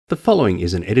The following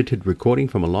is an edited recording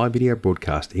from a live video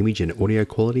broadcast. Image and audio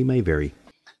quality may vary.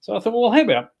 So I thought, well, how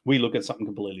about we look at something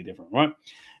completely different, right?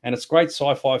 And it's great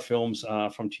sci-fi films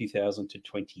from 2000 to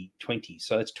 2020.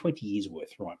 So that's 20 years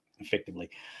worth, right, effectively.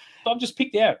 So I've just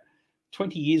picked out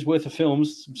 20 years worth of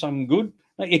films, some good.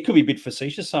 It could be a bit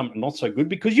facetious, some not so good,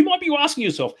 because you might be asking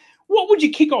yourself, what would you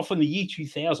kick off in the year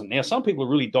 2000? Now, some people are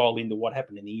really dialed into what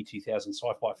happened in the year 2000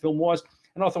 sci-fi film-wise.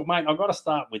 And I thought, mate, I've got to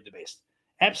start with the best.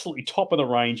 Absolutely top of the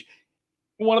range.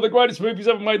 One of the greatest movies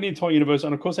ever made in the entire universe.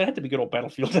 And, of course, it had to be good old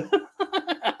Battlefield.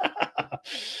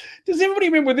 Does everybody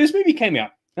remember when this movie came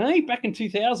out? Hey, back in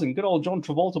 2000, good old John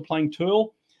Travolta playing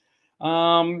Turl.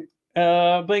 Being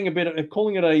a bit of,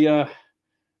 calling it a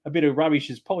bit of rubbish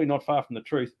is probably not far from the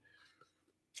truth.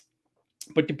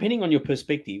 But depending on your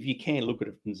perspective, you can look at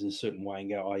it in a certain way and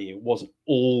go, oh, yeah, it wasn't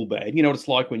all bad. You know what it's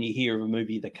like when you hear of a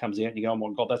movie that comes out and you go, oh,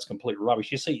 my God, that's complete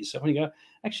rubbish. You see yourself and you go,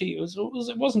 actually,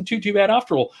 it wasn't too bad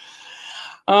after all.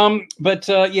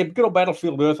 Yeah, good old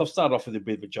Battlefield Earth. I've started off with a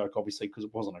bit of a joke, obviously, because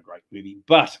it wasn't a great movie.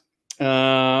 But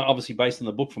obviously based on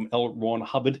the book from L. Ron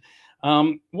Hubbard.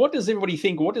 What does everybody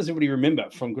think? What does everybody remember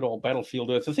from good old Battlefield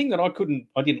Earth? The thing that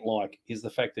I didn't like is the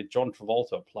fact that John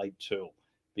Travolta played Turl,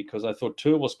 because I thought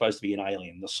Turl was supposed to be an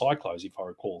alien, the Cyclos, if I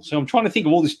recall. So I'm trying to think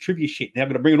of all this trivia shit. Now I'm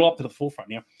going to bring it all up to the forefront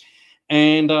now.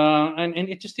 And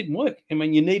it just didn't work. I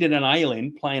mean, you needed an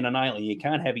alien playing an alien. You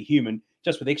can't have a human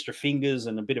just with extra fingers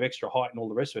and a bit of extra height and all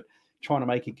the rest of it, trying to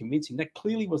make it convincing. That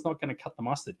clearly was not going to cut the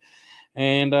mustard.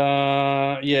 And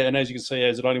yeah, and as you can see,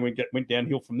 as it only went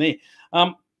downhill from there.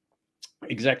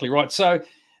 Exactly right. So,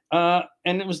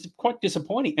 and it was quite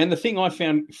disappointing. And the thing I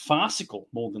found farcical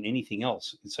more than anything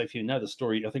else. So if you know the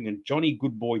story, I think Johnny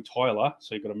Goodboy Tyler,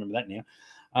 so you've got to remember that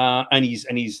now, and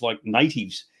he's like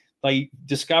natives. They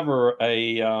discover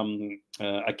a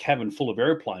cabin full of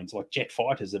airplanes, like jet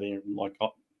fighters that have been like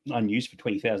unused for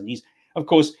 20,000 years. Of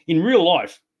course, in real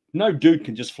life, no dude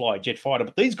can just fly a jet fighter,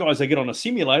 but these guys, they get on a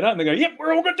simulator and they go, yep,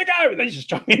 we're all good to go. They just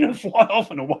jump in and fly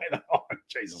off and away they are.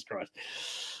 Jesus Christ.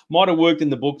 Might have worked in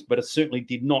the books, but it certainly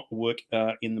did not work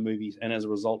in the movies. And as a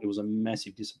result, it was a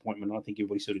massive disappointment. I think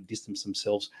everybody sort of distanced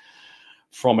themselves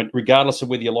from it, regardless of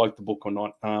whether you liked the book or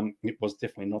not. It was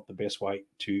definitely not the best way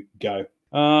to go.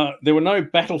 There were no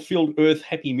Battlefield Earth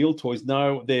Happy Meal toys.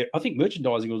 No, I think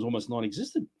merchandising was almost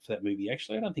non-existent for that movie,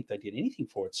 actually. I don't think they did anything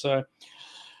for it. So it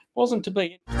wasn't to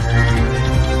be.